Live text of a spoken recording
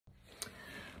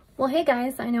Well, hey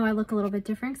guys, I know I look a little bit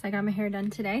different because I got my hair done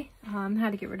today.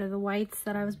 Had to get rid of the whites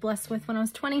that I was blessed with when I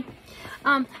was 20.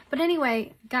 But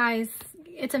anyway, guys,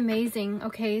 it's amazing.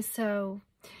 Okay, so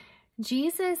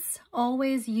Jesus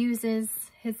always uses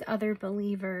his other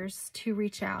believers to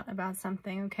reach out about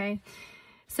something, okay?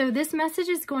 So this message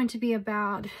is going to be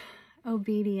about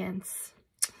obedience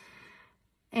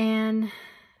and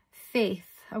faith,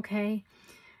 okay?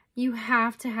 You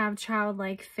have to have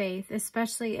childlike faith,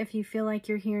 especially if you feel like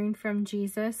you're hearing from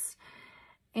Jesus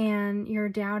and you're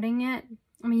doubting it.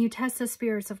 I mean, you test the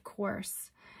spirits, of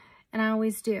course, and I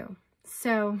always do.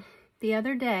 So the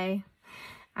other day,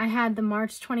 I had the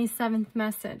March 27th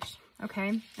message,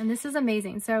 okay? And this is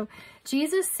amazing. So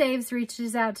Jesus Saves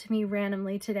reaches out to me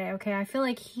randomly today, okay? I feel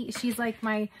like she's like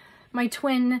my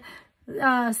twin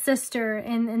sister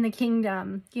in the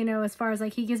kingdom, you know, as far as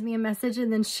like he gives me a message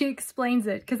and then she explains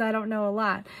it because I don't know a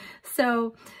lot.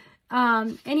 So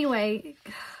anyway,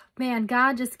 man,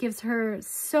 God just gives her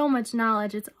so much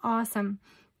knowledge. It's awesome.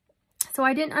 So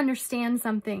I didn't understand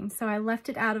something, so I left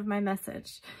it out of my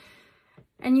message.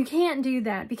 And you can't do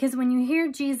that because when you hear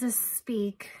Jesus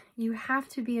speak, you have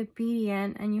to be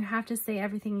obedient and you have to say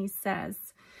everything he says.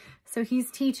 So he's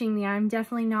teaching me. I'm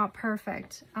definitely not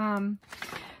perfect.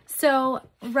 So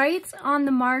right on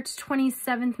the March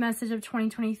 27th message of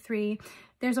 2023,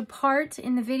 there's a part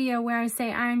in the video where I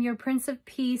say, I am your Prince of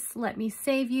Peace, let me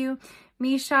save you.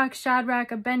 Meshach,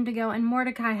 Shadrach, Abednego, and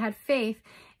Mordecai had faith.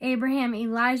 Abraham,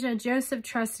 Elijah, Joseph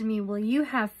trusted me. Will you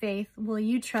have faith? Will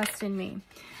you trust in me?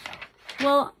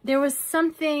 Well, there was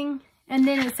something, and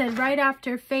then it said right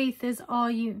after faith is all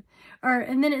you,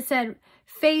 and then it said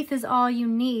faith is all you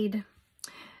need.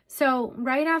 So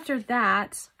right after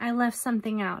that, I left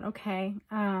something out, okay?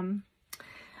 I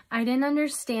didn't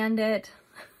understand it.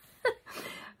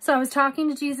 So I was talking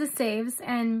to Jesus Saves,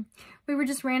 and we were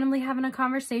just randomly having a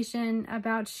conversation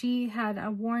about she had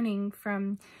a warning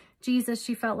from Jesus.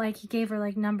 She felt like he gave her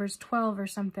like Numbers 12 or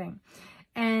something.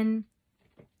 And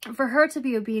for her to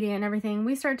be obedient and everything,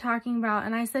 we started talking about,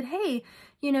 and I said, hey,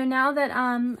 you know, now that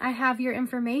I have your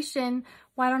information,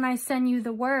 why don't I send you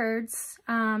the words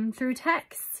through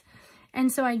text? And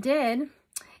so I did.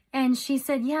 And she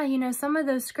said, yeah, you know, some of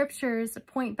those scriptures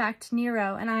point back to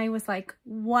Nero. And I was like,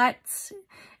 what?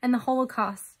 And the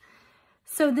Holocaust.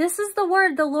 So this is the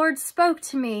word the Lord spoke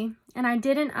to me, and I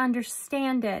didn't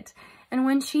understand it. And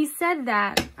when she said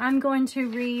that, I'm going to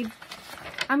read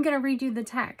you the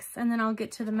text, and then I'll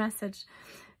get to the message.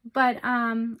 But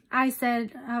I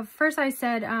said, first I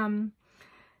said,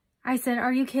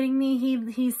 are you kidding me?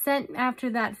 He sent after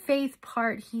that faith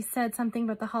part, he said something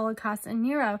about the Holocaust and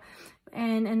Nero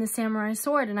and the samurai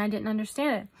sword, and I didn't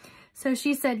understand it. So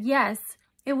she said, yes,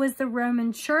 it was the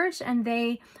Roman church, and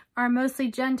they are mostly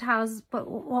Gentiles. But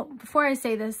well, before I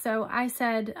say this, so I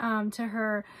said to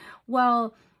her,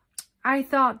 well, I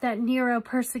thought that Nero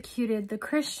persecuted the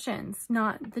Christians,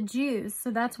 not the Jews.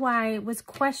 So that's why I was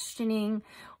questioning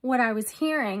what I was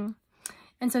hearing.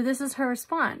 And so this is her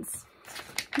response.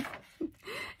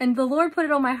 And the Lord put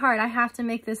it on my heart. I have to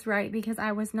make this right because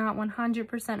I was not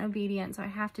 100% obedient. So I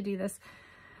have to do this.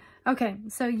 Okay,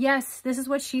 so yes, this is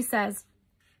what she says.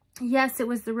 Yes, it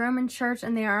was the Roman church,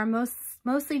 and they are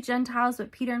mostly Gentiles,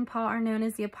 but Peter and Paul are known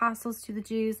as the apostles to the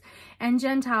Jews and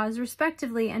Gentiles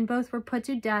respectively, and both were put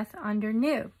to death under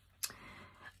Nero.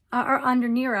 I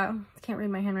can't read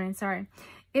my handwriting, sorry.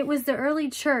 It was the early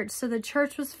church, so the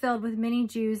church was filled with many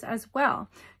Jews as well.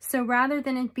 So rather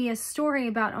than it be a story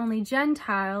about only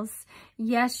Gentiles,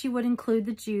 yes, you would include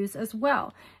the Jews as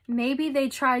well. Maybe they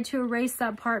tried to erase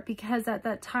that part because at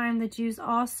that time the Jews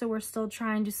also were still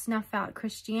trying to snuff out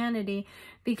Christianity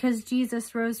because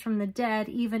Jesus rose from the dead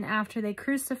even after they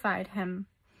crucified him.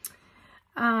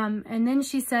 And then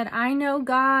she said, I know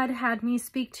God had me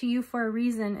speak to you for a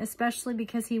reason, especially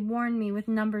because he warned me with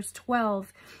Numbers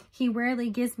 12. He rarely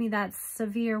gives me that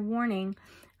severe warning.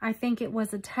 I think it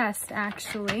was a test,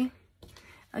 actually.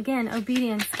 Again,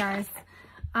 obedience, guys.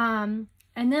 And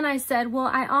then I said, well,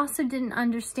 I also didn't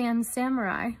understand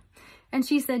samurai. And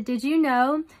she said, did you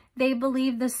know they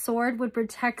believe the sword would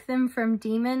protect them from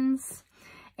demons?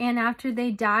 And after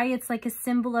they die, it's like a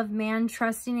symbol of man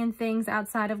trusting in things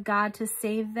outside of God to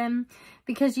save them.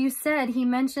 Because you said, he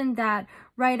mentioned that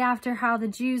right after how the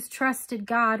Jews trusted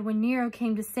God when Nero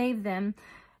came to save them.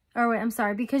 Or wait, I'm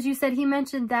sorry, because you said he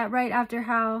mentioned that right after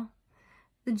how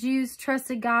the Jews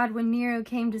trusted God when Nero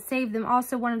came to save them.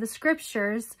 Also one of the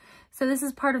scriptures, so this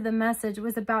is part of the message,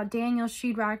 was about Daniel,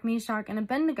 Shadrach, Meshach, and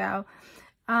Abednego.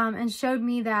 And showed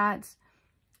me that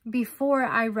before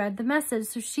I read the message.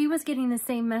 So she was getting the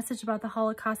same message about the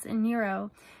Holocaust and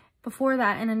Nero before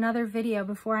that in another video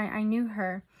before I knew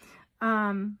her.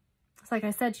 So like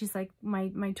I said, she's like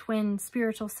my twin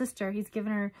spiritual sister. He's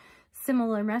given her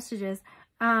similar messages.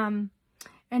 And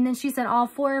then she said all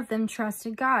 4 of them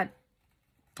trusted God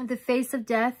at the face of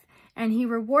death, and he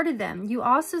rewarded them. You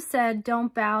also said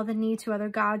don't bow the knee to other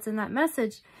gods in that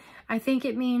message. I think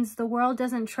it means the world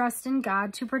doesn't trust in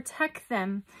God to protect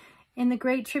them. In the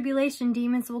great tribulation,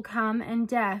 demons will come, and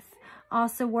death,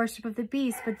 also worship of the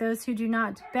beast. But those who do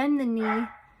not bend the knee,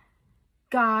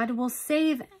 God will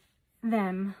save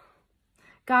them.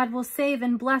 God will save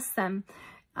and bless them.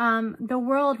 The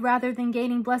world, rather than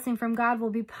gaining blessing from God, will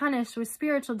be punished with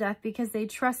spiritual death because they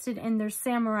trusted in their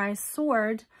samurai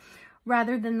sword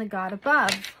rather than the God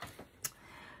above.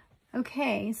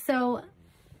 Okay, so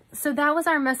that was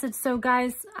our message. So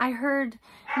guys, I heard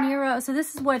Nero. So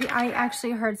this is what I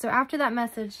actually heard. So after that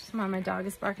message, come on, my dog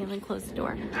is barking. Let me close the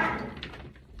door.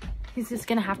 He's just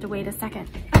gonna have to wait a second.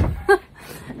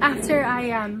 After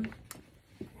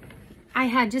I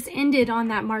had just ended on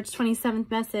that March 27th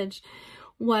message,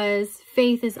 was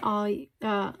faith is all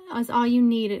you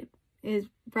need. Is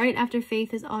right after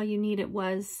faith is all you need. It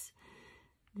was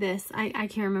this. I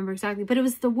can't remember exactly, but it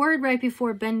was the word right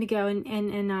before Bendigo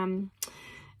and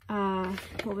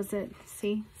what was it?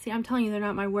 See, I'm telling you they're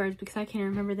not my words because I can't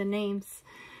remember the names.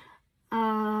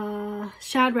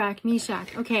 Shadrach,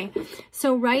 Meshach. Okay,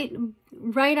 so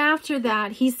right after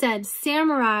that, he said,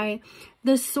 samurai,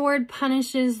 the sword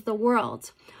punishes the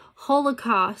world.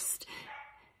 Holocaust,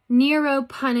 Nero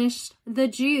punished the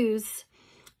Jews.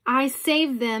 I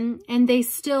saved them, and they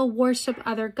still worship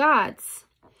other gods.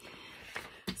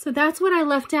 So that's what I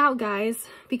left out, guys,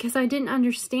 because I didn't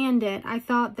understand it. I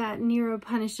thought that Nero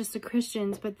punished just the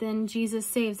Christians, but then Jesus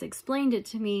Saves explained it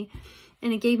to me,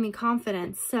 and it gave me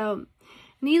confidence. So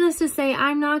needless to say,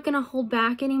 I'm not going to hold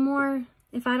back anymore.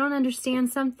 If I don't understand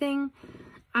something,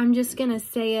 I'm just going to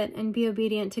say it and be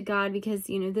obedient to God because,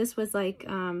 you know, this was like,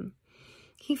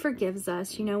 he forgives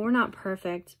us. You know, we're not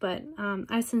perfect, but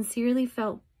I sincerely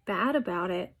felt bad about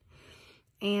it.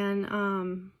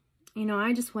 And, you know,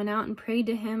 I just went out and prayed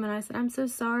to him and I said, I'm so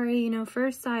sorry. You know,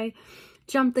 first I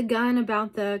jumped the gun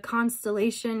about the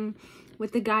constellation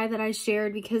with the guy that I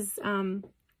shared because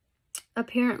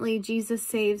apparently Jesus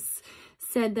Saves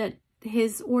said that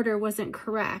his order wasn't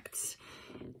correct.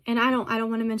 And I don't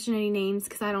want to mention any names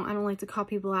because I don't like to call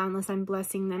people out unless I'm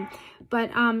blessing them.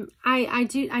 But I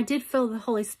did feel the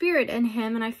Holy Spirit in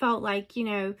him, and I felt like, you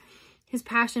know, his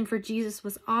passion for Jesus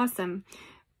was awesome.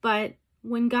 But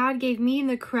when God gave me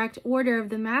the correct order of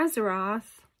the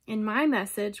Mazzaroth in my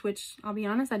message, which I'll be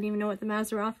honest, I didn't even know what the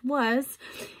Mazzaroth was,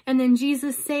 and then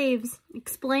Jesus Saves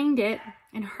explained it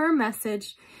in her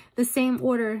message, the same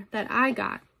order that I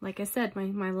got. Like I said,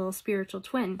 my little spiritual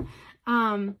twin.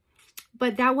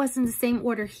 But that wasn't the same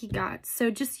order he got. So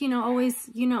just, you know, always,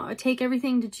 you know, take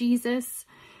everything to Jesus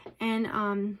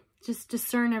and just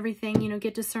discern everything, you know,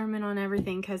 get discernment on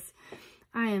everything because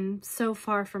I am so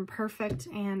far from perfect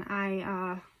and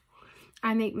I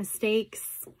make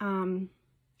mistakes and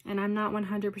I'm not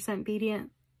 100% obedient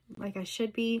like I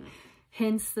should be.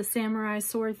 Hence the samurai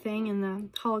sword thing and the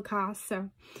Holocaust. So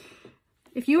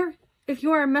if you're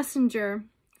a messenger,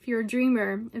 if you're a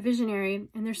dreamer, a visionary,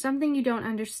 and there's something you don't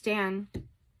understand,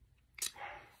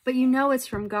 but you know it's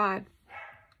from God,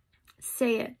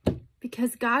 say it.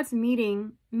 Because God's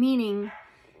meaning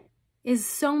is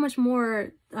so much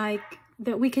more like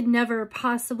that we could never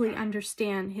possibly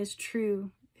understand his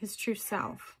true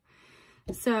self.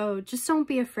 So just don't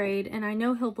be afraid. And I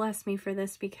know he'll bless me for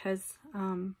this because,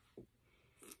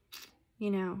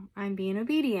 you know, I'm being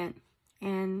obedient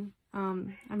and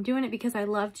I'm doing it because I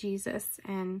love Jesus.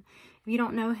 And if you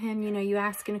don't know him, you know, you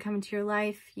ask him to come into your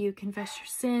life, you confess your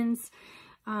sins,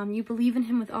 you believe in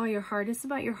him with all your heart. It's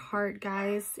about your heart,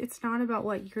 guys. It's not about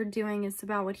what you're doing. It's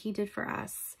about what he did for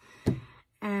us.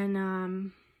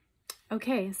 And,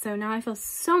 okay, so now I feel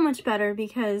so much better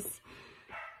because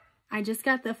I just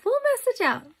got the full message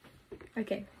out.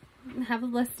 Okay, have a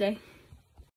blessed day.